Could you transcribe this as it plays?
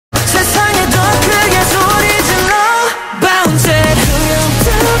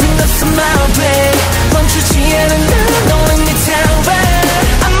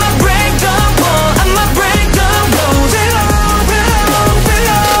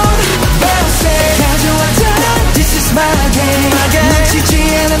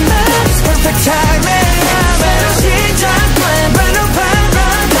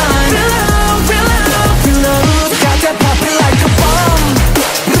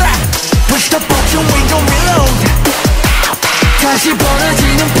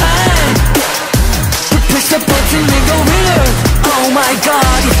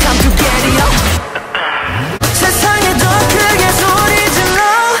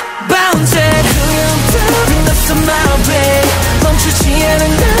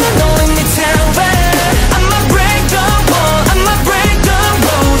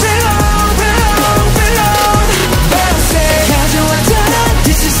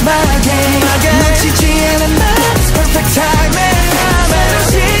놓치지 않은 날 It's perfect timing 새로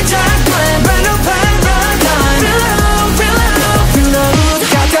시작된 brand new paradigm reload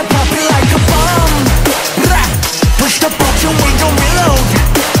got that popping like a bomb push the button we gon' reload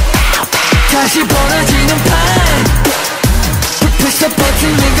다시 벌어지는 판 push the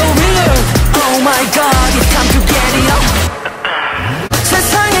button we gon' reload oh my god it's time to get it up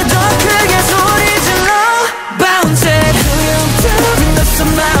세상에 더 크게 소리 질러 Bounce it Bring up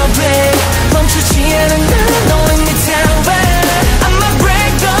some loud babe 멈추지 않은 날 Knowing me down babe I'ma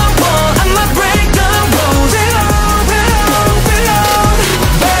break the wall I'ma break the rules reload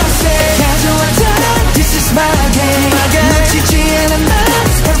Bounce it 가져왔다 This is my game 놓치지 않은 날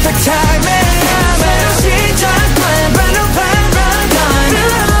It's perfect timing 새로 시작된 brand new paradigm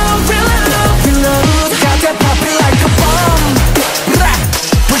reload got that popping like a bomb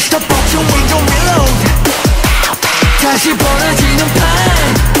push the button we gon' reload 다시 벌어지는 판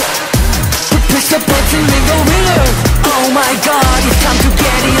push the button we gon' reload oh my god it's time to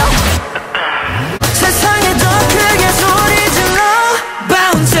get it up 세상에 더 크게 소리 질러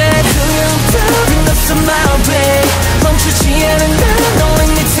Bounce it Bring up some loud babe 멈추지 않은 날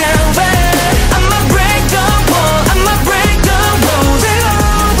Knowing me down babe I'ma break the wall I'ma break the rules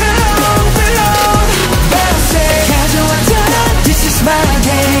reload Bounce it 가져왔다 This is my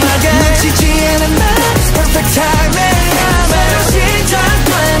game 놓치지 않은 날 It's perfect timing 새로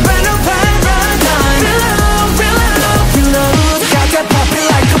시작된 brand new paradigm reload got that popping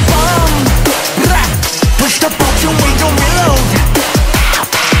like a bomb push the button we gon' reload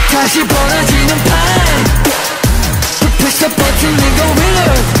다시 벌어지는 판 push the button we gon'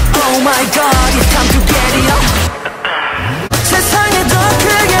 reload oh my god it's time to get it up 세상에 더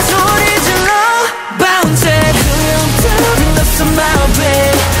크게 소리 질러 Bounce it Bring up some loud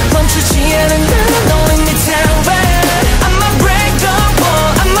babe 멈추지 않은 날 Knowing me down babe I'ma break the wall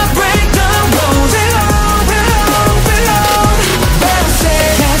I'ma break the rules reload Bounce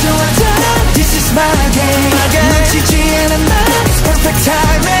it 가져왔다 This is my game 놓치지 않은 날 It's perfect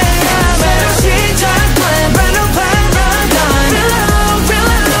timing 새로 시작된 brand new paradigm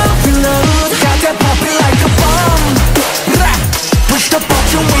reload got that popping like a bomb push the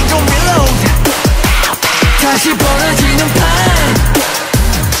button we gon' reload 다시 벌어지는 판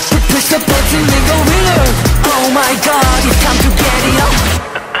push the button we gon' reload oh my god it's time to get it up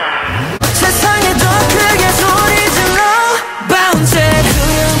세상에 더 크게 소리 질러 Bounce it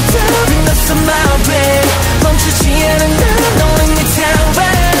Bring up some loud babe 멈추지 않은 날 Knowing me down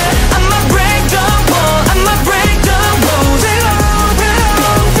babe I'ma break the wall I'ma break the rules reload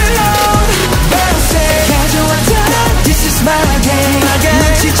Bounce it 가져왔다 This is my game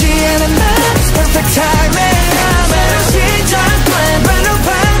놓치지 않은 날 It's perfect timing 새로 시작된 brand new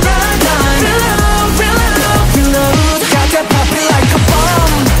paradigm reload got that popping like a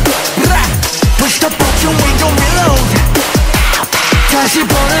bomb push the button we gon' reload 다시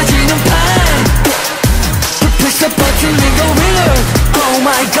벌어지는 판 push the button we gon' reload oh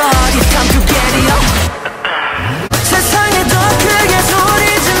my god it's time to get it up 세상에 더 크게 소리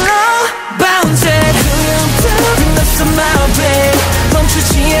질러 Bounce it Bring up some loud babe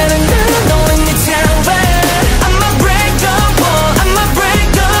멈추지 않은 날 Knowing me down babe I'ma break the wall I'ma break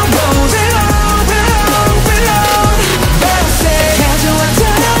the rules reload Bounce it 가져왔다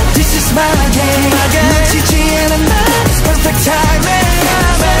This is my game 놓치지 않은 날 It's perfect timing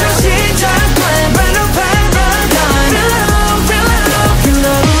새로 시작된 brand new paradigm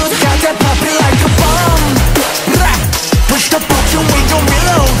reload got that popping like a bomb push the button we gon'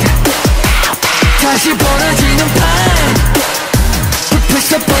 reload 다시 벌어지는 판 push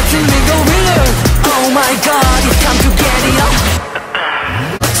the button we gon' reload oh my god it's time to get it up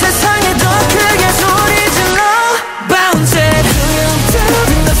세상에 더 크게 소리 질러 Bounce it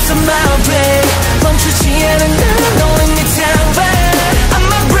Bring up some loud babe 멈추지 않은 날 Knowing me down babe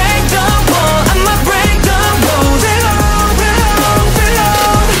I'ma break the wall I'ma break the rules reload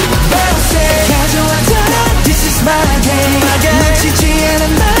Bounce it 가져왔다 This is my game 놓치지 않은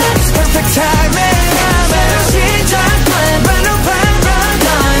날 It's perfect timing 새로 시작된 brand new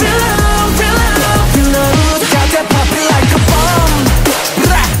paradigm reload got that popping like a bomb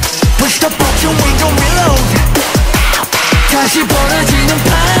push the button we gon' reload 다시 벌어지는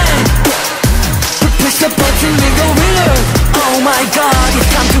판 push the button we gon' reload oh my god it's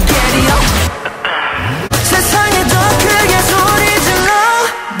time to get it up 세상에 더 크게 소리 질러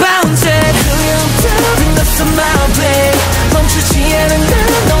Bounce it Bring up some loud babe 멈추지 않은 날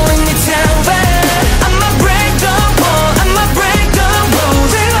Knowing me down babe I'ma break the wall I'ma break the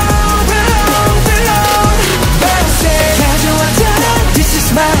rules reload Bounce it 가져왔다 This is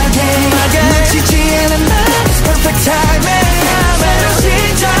my game 놓치지 않은 날 It's perfect timing 새로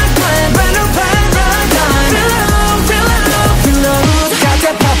시작된 brand new paradigm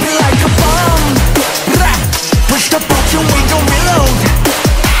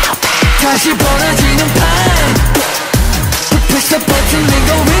버튼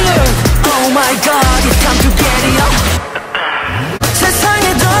내가 reload. Oh my god, it's time to get it up.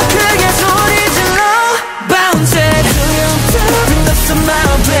 세상에 더 크게 소리 질러 Bounce it. Bring up some my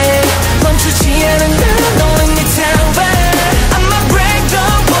way. 멈추지 않은 날 knowing me down bad. I'ma break the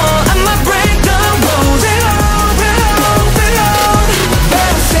wall, I'ma break the rules. Reload, reload, reload.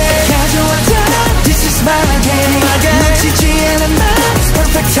 Bounce it. 가져왔다. This is my game. 놓치지 않은 날 it's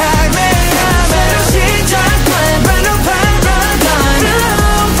perfect timing. 새로 시작 plan, brand new paradigm.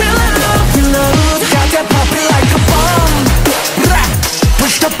 Reload, reload, reload. Got that popping like a bomb.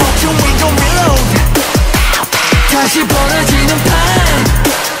 Push the button, we gon' reload. 다시 벌어지는 판.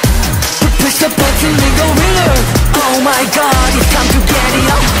 Push the button, we gon' reload. Oh my god, it's time to get it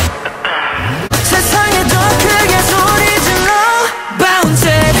up. 세상에 더 크게 소리 질러 Bounce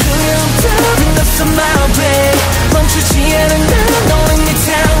it. Bring up some my way. 멈추지 않은 날 knowing me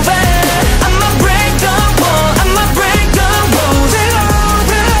down bad. I'ma break the wall, I'ma break the rules. Reload,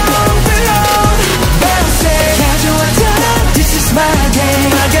 reload, reload. Bounce it. 가져왔다. This is my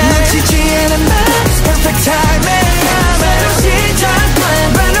game. 놓치지 않은 날 it's perfect timing. 새로 시작 plan,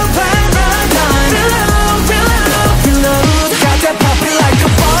 brand new paradigm. Reload, reload, reload. Got that popping like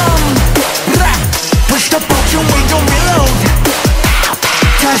a bomb. Push the button, we gon' reload.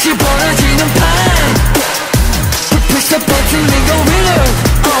 다시 벌어지는 판. Push the button, we gon' reload.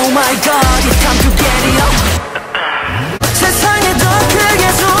 Oh my god, it's time to get it up. 세상에 더 크게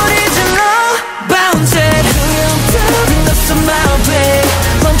소리 질러 Bounce it. Bring up some my way.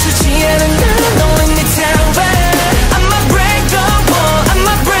 멈추지 않은 날 knowing me down bad. I'ma break the wall,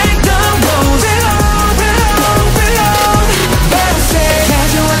 I'ma break the rules. Reload, reload, reload. Bounce it.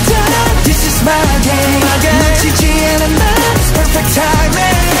 가져왔다. This is my game. 놓치지 않은 날 it's perfect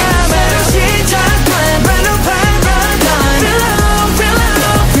timing. 새로 시작 plan, brand new paradigm. Reload,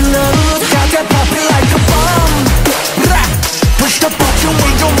 reload, reload. Got that popping like a bomb. Push the button,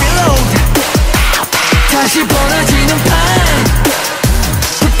 we gon' reload. 다시 벌어지는 판.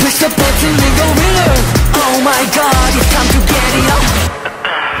 Push the button, we gon' reload. Oh my god, it's time to get it up.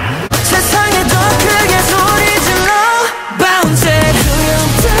 세상에 더 크게 소리 질러 Bounce it.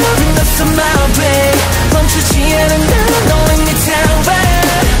 Bring up some my way. 멈추지 않은 날 knowing me down bad.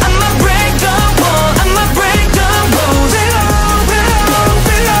 I'ma break the wall, I'ma break the rules. Reload, reload,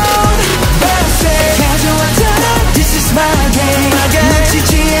 reload. Bounce it. 가져왔다. This is my game.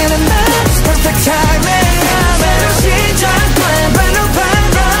 놓치지 않은 날 it's perfect timing. 새로 시작 plan, brand new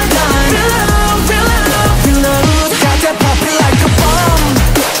paradigm. Reload, reload, reload. Got that popping like a bomb.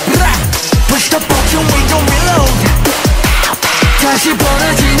 Push the button, we gon' reload. 다시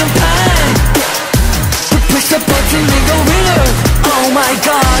벌어지는 판. Push the button, we gon' reload. Oh my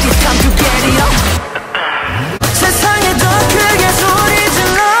god, it's time to get it up. 세상에 더 크게 소리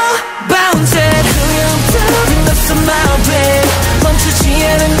질러 Bounce it. Bring up some my way. 멈추지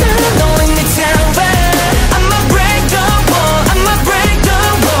않은 날 knowing me down bad. I'ma break the wall, I'ma break the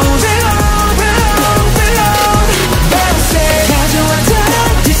rules. Reload, reload, reload. Bounce it. 가져왔다.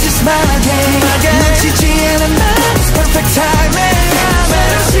 This is my game. 놓치지 않은 날 it's perfect timing.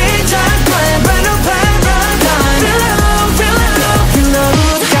 새로 시작 plan, brand new paradigm. Reload, reload,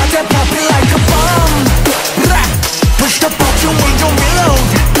 reload. Got that popping like a bomb. Push the button, we gon' reload.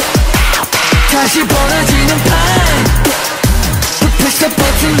 다시 벌어지는 판. Push the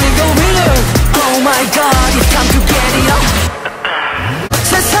button, we gon' reload. Oh my god, it's time to get it up.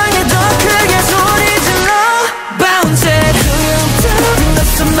 세상에 더 크게 소리 질러 Bounce it. Bring up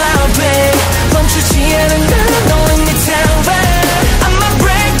some my way. 멈추지 않은 날 knowing me down bad. I'ma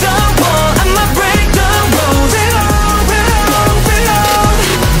break the wall, I'ma break the rules. Reload, reload, reload.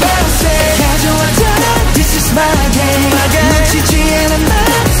 Bounce it. 가져왔다. This is my game. 놓치지 않은 날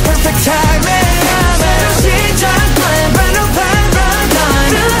it's perfect timing. 새로 시작 plan, brand new paradigm.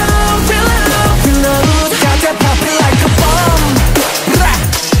 Reload, reload, reload. Got that popping like a bomb.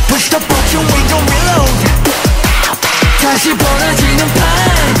 Push the button, we gon' reload. 다시 벌어지는 판.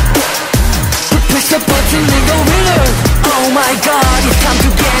 Push the button, we gon' reload. Oh my god, it's time to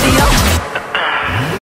get it up.